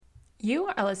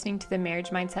You are listening to the Marriage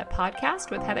Mindset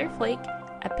Podcast with Heather Flake,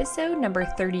 episode number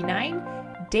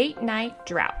 39, Date Night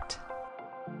Drought.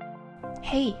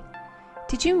 Hey,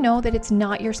 did you know that it's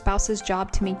not your spouse's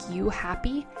job to make you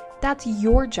happy? That's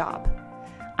your job.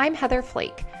 I'm Heather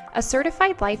Flake, a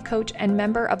certified life coach and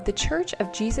member of the Church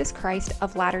of Jesus Christ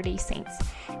of Latter-day Saints,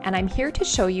 and I'm here to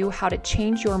show you how to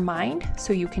change your mind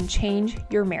so you can change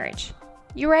your marriage.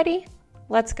 You ready?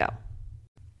 Let's go.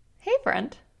 Hey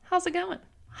friend, how's it going?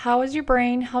 How is your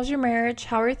brain? How's your marriage?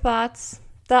 How are your thoughts?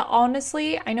 That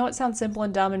honestly, I know it sounds simple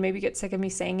and dumb and maybe get sick of me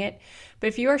saying it, but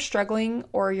if you are struggling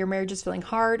or your marriage is feeling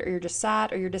hard or you're just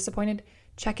sad or you're disappointed,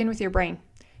 check in with your brain.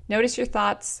 Notice your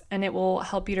thoughts and it will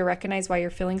help you to recognize why you're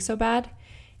feeling so bad.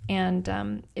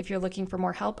 And if you're looking for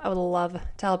more help, I would love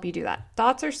to help you do that.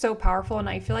 Thoughts are so powerful, and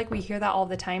I feel like we hear that all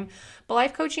the time. But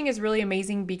life coaching is really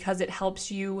amazing because it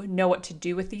helps you know what to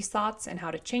do with these thoughts and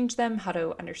how to change them, how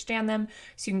to understand them,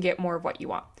 so you can get more of what you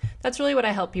want. That's really what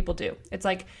I help people do. It's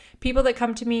like people that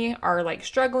come to me are like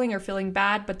struggling or feeling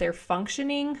bad, but they're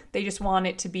functioning. They just want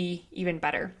it to be even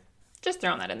better. Just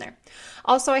throwing that in there.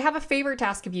 Also, I have a favor to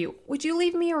ask of you. Would you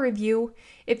leave me a review?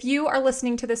 If you are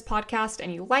listening to this podcast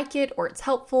and you like it or it's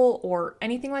helpful or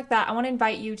anything like that, I want to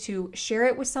invite you to share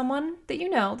it with someone that you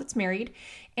know that's married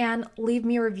and leave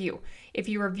me a review. If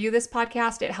you review this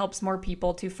podcast, it helps more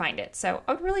people to find it. So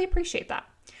I would really appreciate that.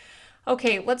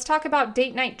 Okay, let's talk about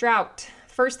date night drought.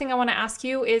 First thing I want to ask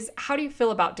you is, how do you feel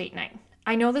about date night?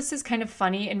 I know this is kind of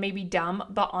funny and maybe dumb,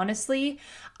 but honestly,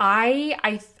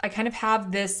 I kind of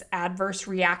have this adverse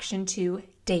reaction to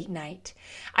date night.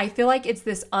 I feel like it's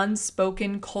this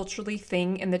unspoken culturally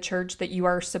thing in the church that you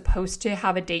are supposed to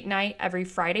have a date night every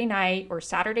Friday night or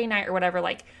Saturday night or whatever,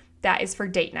 like that is for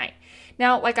date night.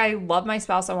 Now, like I love my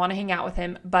spouse, I want to hang out with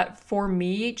him, but for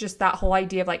me, just that whole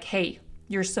idea of like, hey,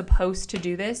 you're supposed to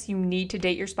do this, you need to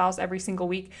date your spouse every single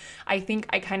week. I think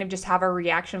I kind of just have a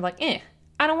reaction of like,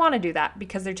 I don't want to do that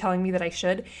because they're telling me that I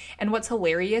should. And what's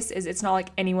hilarious is it's not like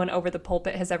anyone over the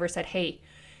pulpit has ever said, hey,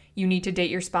 you need to date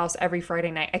your spouse every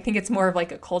Friday night. I think it's more of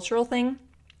like a cultural thing.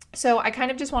 So I kind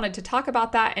of just wanted to talk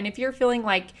about that. And if you're feeling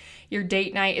like your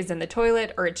date night is in the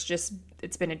toilet, or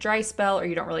it's been a dry spell, or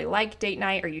you don't really like date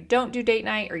night, or you don't do date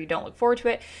night, or you don't look forward to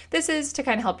it, this is to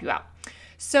kind of help you out.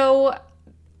 So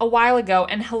a while ago,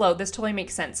 and hello, this totally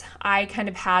makes sense, I kind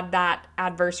of had that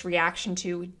adverse reaction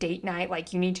to date night,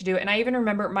 like you need to do it. And I even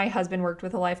remember my husband worked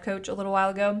with a life coach a little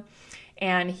while ago,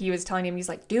 and he was telling him, he's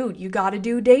like, dude, you got to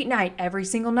do date night every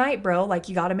single night, bro. Like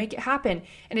you got to make it happen.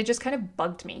 And it just kind of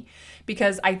bugged me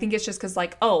because I think it's just because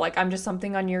like, oh, like I'm just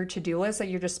something on your to-do list that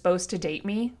you're just supposed to date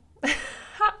me.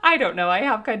 I don't know. I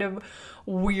have kind of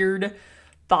weird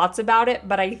thoughts about it,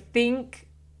 but I think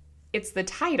it's the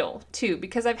title too,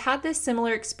 because I've had this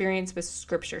similar experience with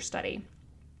scripture study.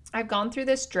 I've gone through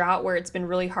this drought where it's been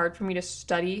really hard for me to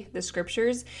study the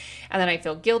scriptures, and then I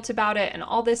feel guilt about it and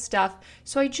all this stuff.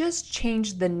 So I just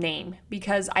changed the name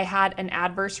because I had an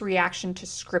adverse reaction to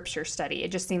scripture study.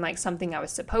 It just seemed like something I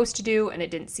was supposed to do, and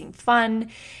it didn't seem fun,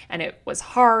 and it was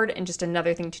hard and just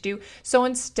another thing to do. So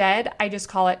instead, I just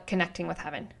call it Connecting with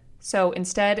Heaven. So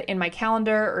instead, in my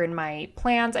calendar or in my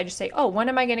plans, I just say, oh, when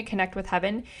am I going to connect with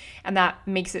heaven? And that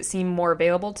makes it seem more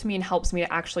available to me and helps me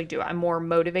to actually do it. I'm more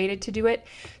motivated to do it.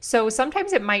 So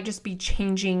sometimes it might just be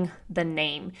changing the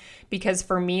name, because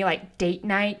for me, like date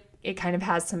night, it kind of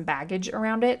has some baggage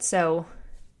around it. So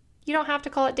you don't have to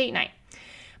call it date night.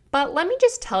 But let me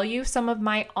just tell you some of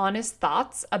my honest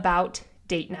thoughts about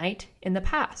date night in the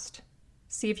past.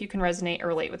 See if you can resonate or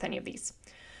relate with any of these.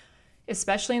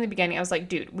 Especially in the beginning, I was like,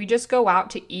 dude, we just go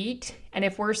out to eat. And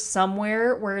if we're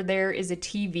somewhere where there is a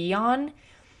TV on,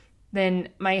 then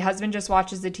my husband just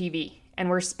watches the TV. And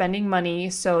we're spending money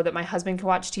so that my husband can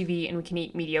watch TV and we can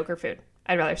eat mediocre food.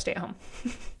 I'd rather stay at home.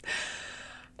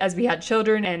 As we had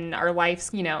children and our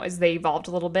lives, as they evolved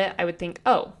a little bit, I would think,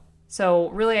 oh, so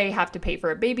really I have to pay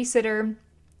for a babysitter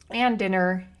and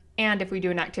dinner, and if we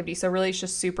do an activity. So really it's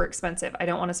just super expensive. I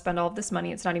don't want to spend all of this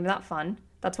money. It's not even that fun.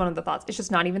 That's one of the thoughts. It's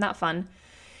just not even that fun.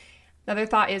 Another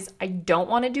thought is I don't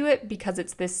want to do it because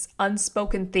it's this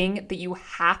unspoken thing that you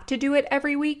have to do it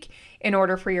every week in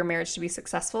order for your marriage to be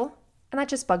successful. And that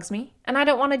just bugs me. And I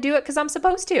don't want to do it because I'm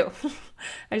supposed to.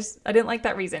 I didn't like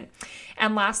that reason.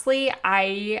 And lastly,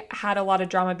 I had a lot of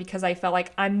drama because I felt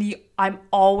like I'm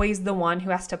always the one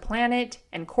who has to plan it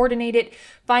and coordinate it,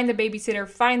 find the babysitter,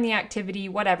 find the activity,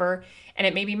 whatever. And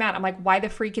it made me mad. I'm like, why the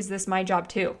freak is this my job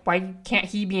too? Why can't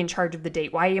he be in charge of the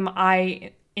date? Why am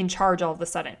I in charge all of a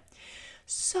sudden?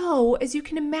 So, as you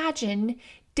can imagine,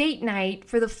 date night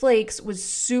for the Flakes was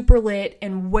super lit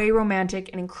and way romantic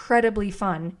and incredibly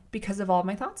fun because of all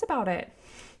my thoughts about it.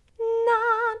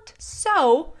 Not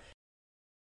so.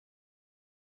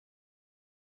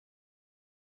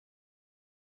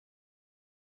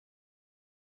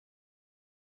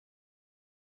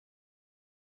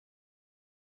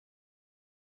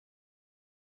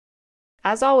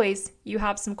 As always, you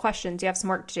have some questions, you have some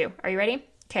work to do. Are you ready?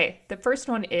 Okay, the first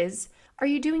one is, are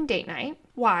you doing date night?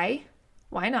 Why?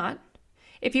 Why not?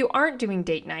 If you aren't doing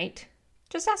date night,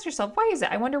 just ask yourself, why is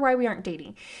it? I wonder why we aren't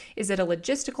dating. Is it a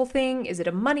logistical thing? Is it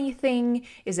a money thing?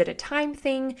 Is it a time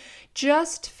thing?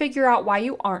 Just figure out why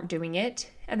you aren't doing it,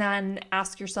 and then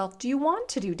ask yourself, do you want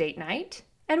to do date night?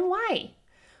 And why?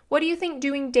 What do you think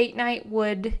doing date night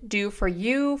would do for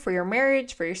you, for your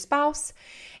marriage, for your spouse?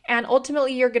 And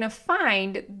ultimately, you're going to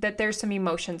find that there's some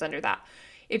emotions under that.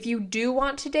 If you do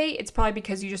want to date, it's probably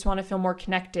because you just want to feel more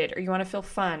connected, or you want to feel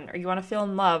fun, or you want to feel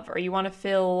in love, or you want to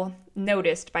feel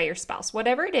noticed by your spouse.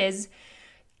 Whatever it is,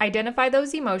 identify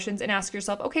those emotions and ask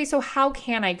yourself, okay, so how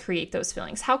can I create those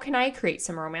feelings? How can I create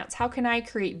some romance? How can I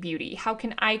create beauty? How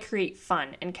can I create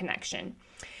fun and connection?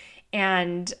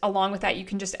 And along with that, you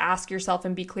can just ask yourself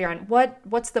and be clear on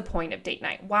what's the point of date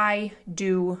night? Why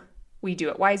do we do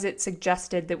it? Why is it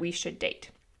suggested that we should date?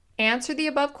 Answer the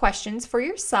above questions for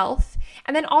yourself,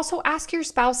 and then also ask your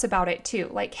spouse about it too.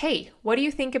 Like, hey, what do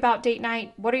you think about date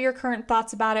night? What are your current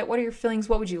thoughts about it? What are your feelings?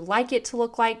 What would you like it to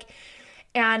look like?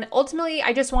 And ultimately,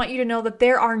 I just want you to know that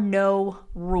there are no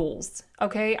rules,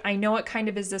 okay? I know it kind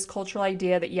of is this cultural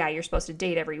idea that, yeah, you're supposed to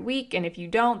date every week, and if you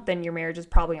don't, then your marriage is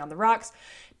probably on the rocks.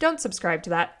 Don't subscribe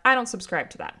to that. I don't subscribe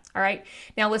to that, all right?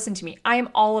 Now listen to me. I am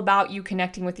all about you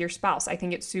connecting with your spouse. I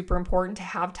think it's super important to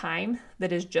have time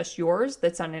that is just yours,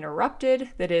 that's uninterrupted,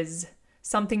 that is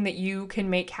something that you can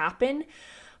make happen.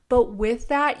 But with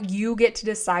that, you get to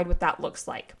decide what that looks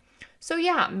like. So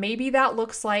yeah, maybe that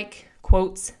looks like,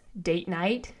 quotes, date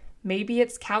night. Maybe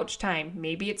it's couch time.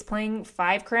 Maybe it's playing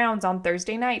 5 Crowns on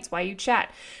Thursday nights while you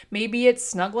chat. Maybe it's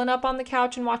snuggling up on the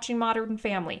couch and watching Modern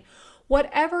Family.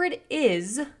 Whatever it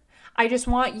is, I just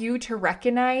want you to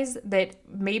recognize that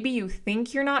maybe you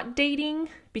think you're not dating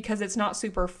because it's not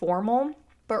super formal,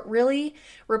 but really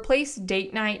replace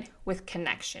date night with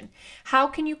connection. How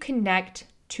can you connect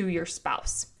to your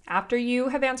spouse? After you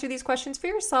have answered these questions for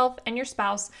yourself and your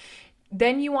spouse,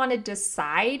 then you want to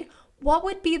decide what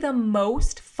would be the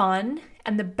most fun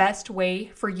and the best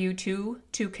way for you two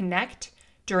to connect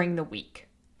during the week.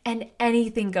 And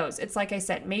anything goes. It's like I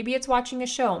said, maybe it's watching a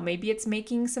show. Maybe it's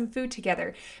making some food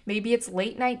together. Maybe it's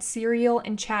late night cereal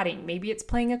and chatting. Maybe it's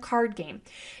playing a card game.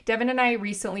 Devin and I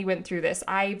recently went through this.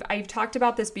 I've talked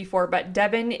about this before, but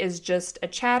Devin is just a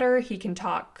chatter. He can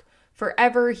talk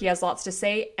forever. He has lots to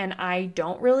say, and I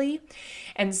don't really.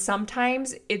 And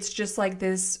sometimes it's just like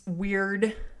this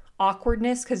weird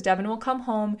awkwardness because Devin will come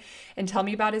home and tell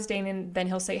me about his day, and then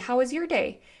he'll say, "How was your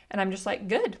day?" And I'm just like,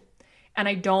 "Good." And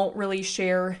I don't really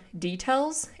share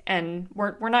details, and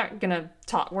we're not going to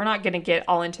talk. We're not going to get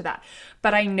all into that.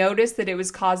 But I noticed that it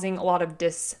was causing a lot of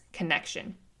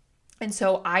disconnection. And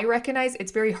so I recognize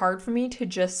it's very hard for me to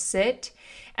just sit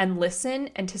and listen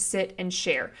and to sit and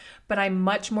share. But I'm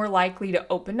much more likely to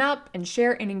open up and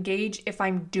share and engage if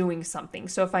I'm doing something.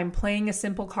 So if I'm playing a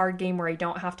simple card game where I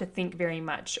don't have to think very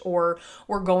much, or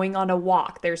we're going on a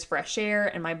walk, there's fresh air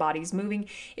and my body's moving,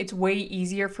 it's way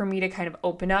easier for me to kind of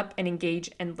open up and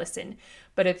engage and listen.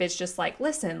 But if it's just like,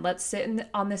 listen, let's sit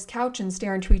on this couch and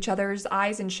stare into each other's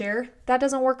eyes and share, that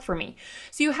doesn't work for me.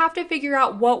 So you have to figure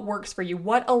out what works for you,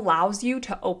 what allows you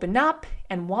to open up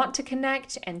and want to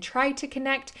connect and try to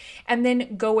connect, and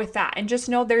then go with that. And just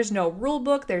know there's no rule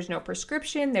book, there's no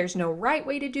prescription, there's no right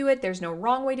way to do it, there's no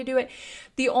wrong way to do it.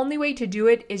 The only way to do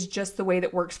it is just the way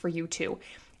that works for you too.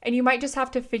 And you might just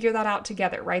have to figure that out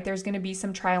together, right? There's going to be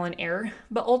some trial and error,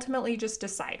 but ultimately just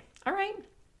decide, all right,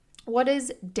 what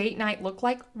does date night look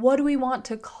like? What do we want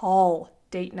to call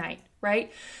date night,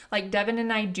 right? Like Devin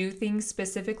and I do things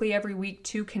specifically every week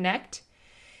to connect.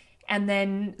 And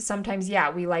then sometimes,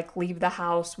 we like leave the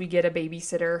house, we get a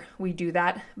babysitter, we do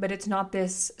that, but it's not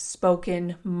this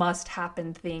spoken must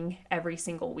happen thing every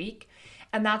single week.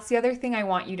 And that's the other thing I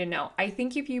want you to know. I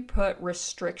think if you put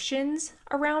restrictions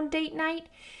around date night,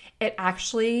 it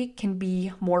actually can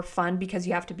be more fun because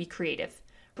you have to be creative.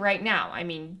 Right now,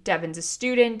 Devin's a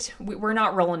student. We're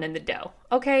not rolling in the dough,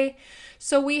 okay?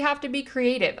 So we have to be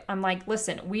creative. I'm like,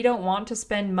 listen, we don't want to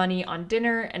spend money on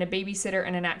dinner and a babysitter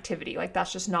and an activity. Like,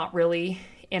 that's just not really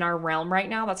in our realm right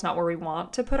now. That's not where we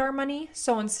want to put our money.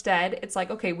 So instead, it's like,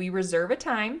 okay, we reserve a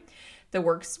time that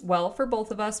works well for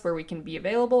both of us where we can be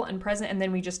available and present, and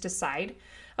then we just decide,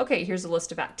 okay, here's a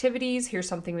list of activities, here's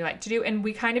something we like to do, and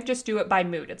we kind of just do it by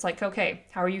mood. It's like, okay,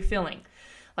 how are you feeling?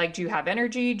 Like, do you have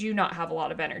energy? Do you not have a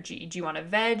lot of energy? Do you want to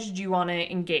veg? Do you want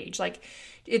to engage? Like,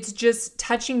 it's just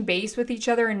touching base with each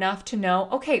other enough to know,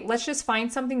 okay, let's just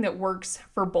find something that works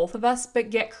for both of us, but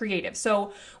get creative.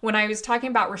 So when I was talking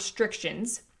about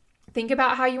restrictions, Think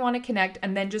about how you want to connect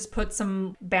and then just put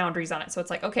some boundaries on it. So it's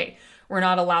like, okay, we're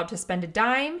not allowed to spend a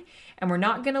dime and we're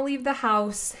not going to leave the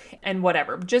house and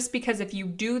whatever. Just because if you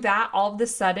do that, all of a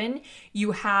sudden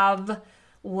you have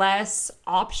less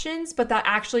options, but that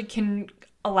actually can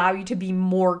allow you to be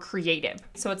more creative.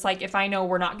 So it's like, if I know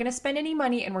we're not going to spend any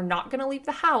money and we're not going to leave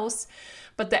the house,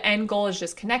 but the end goal is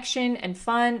just connection and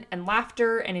fun and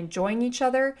laughter and enjoying each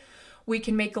other, we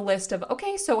can make a list of,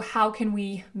 okay, so how can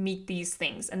we meet these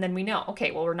things? And then we know,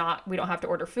 okay, well, we don't have to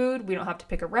order food. We don't have to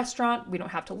pick a restaurant. We don't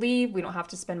have to leave. We don't have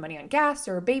to spend money on gas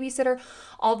or a babysitter.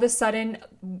 All of a sudden,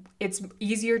 it's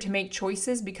easier to make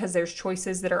choices because there's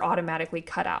choices that are automatically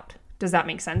cut out. Does that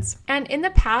make sense? And in the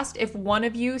past, if one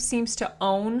of you seems to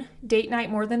own date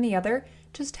night more than the other,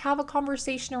 just have a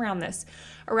conversation around this.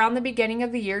 Around the beginning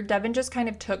of the year, Devin just kind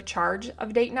of took charge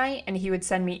of date night, and he would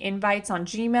send me invites on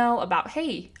Gmail about,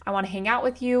 hey, I want to hang out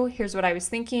with you. Here's what I was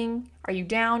thinking. Are you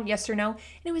down? Yes or no? And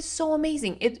it was so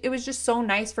amazing. It was just so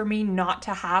nice for me not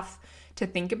to have to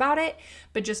think about it,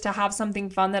 but just to have something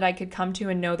fun that I could come to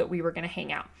and know that we were going to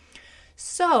hang out.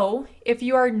 So if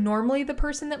you are normally the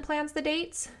person that plans the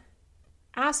dates,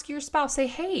 ask your spouse, say,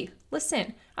 hey,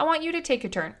 listen, I want you to take a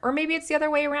turn. Or maybe it's the other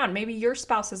way around. Maybe your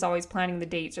spouse is always planning the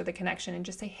dates or the connection, and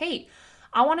just say, hey,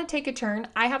 I want to take a turn.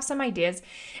 I have some ideas.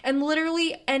 And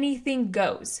literally anything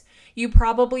goes. You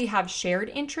probably have shared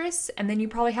interests, and then you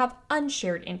probably have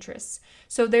unshared interests.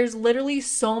 So there's literally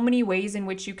so many ways in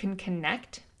which you can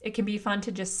connect. It can be fun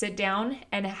to just sit down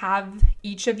and have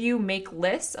each of you make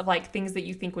lists of like things that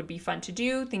you think would be fun to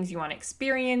do, things you want to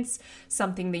experience,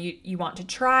 something that you want to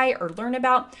try or learn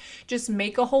about. Just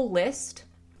make a whole list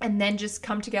and then just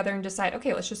come together and decide,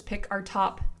 okay, let's just pick our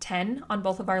top 10 on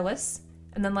both of our lists.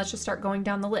 And then let's just start going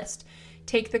down the list.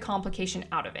 Take the complication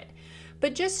out of it.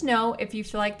 But just know, if you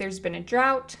feel like there's been a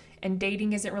drought and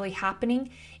dating isn't really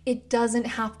happening, it doesn't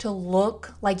have to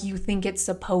look like you think it's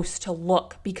supposed to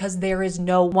look, because there is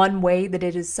no one way that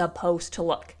it is supposed to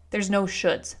look. There's no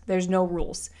shoulds. There's no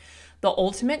rules. The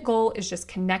ultimate goal is just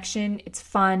connection. It's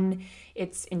fun.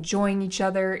 It's enjoying each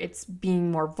other. It's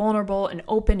being more vulnerable and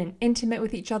open and intimate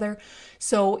with each other.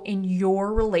 So in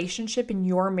your relationship, in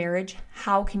your marriage,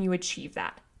 how can you achieve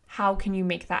that? How can you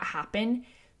make that happen?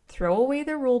 Throw away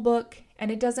the rule book. And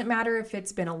it doesn't matter if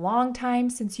it's been a long time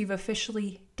since you've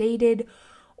officially dated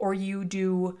or you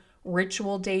do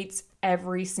ritual dates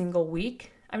every single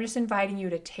week. I'm just inviting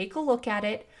you to take a look at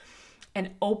it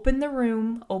and open the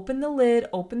room, open the lid,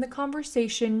 open the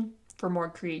conversation for more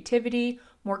creativity,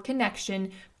 more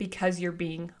connection, because you're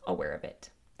being aware of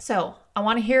it. So I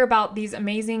want to hear about these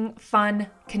amazing, fun,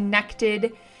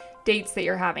 connected dates that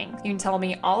you're having. You can tell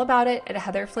me all about it at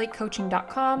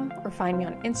heatherflakecoaching.com or find me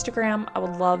on Instagram. I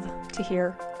would love to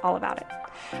hear all about it.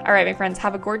 All right, my friends,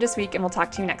 have a gorgeous week and we'll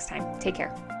talk to you next time. Take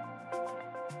care.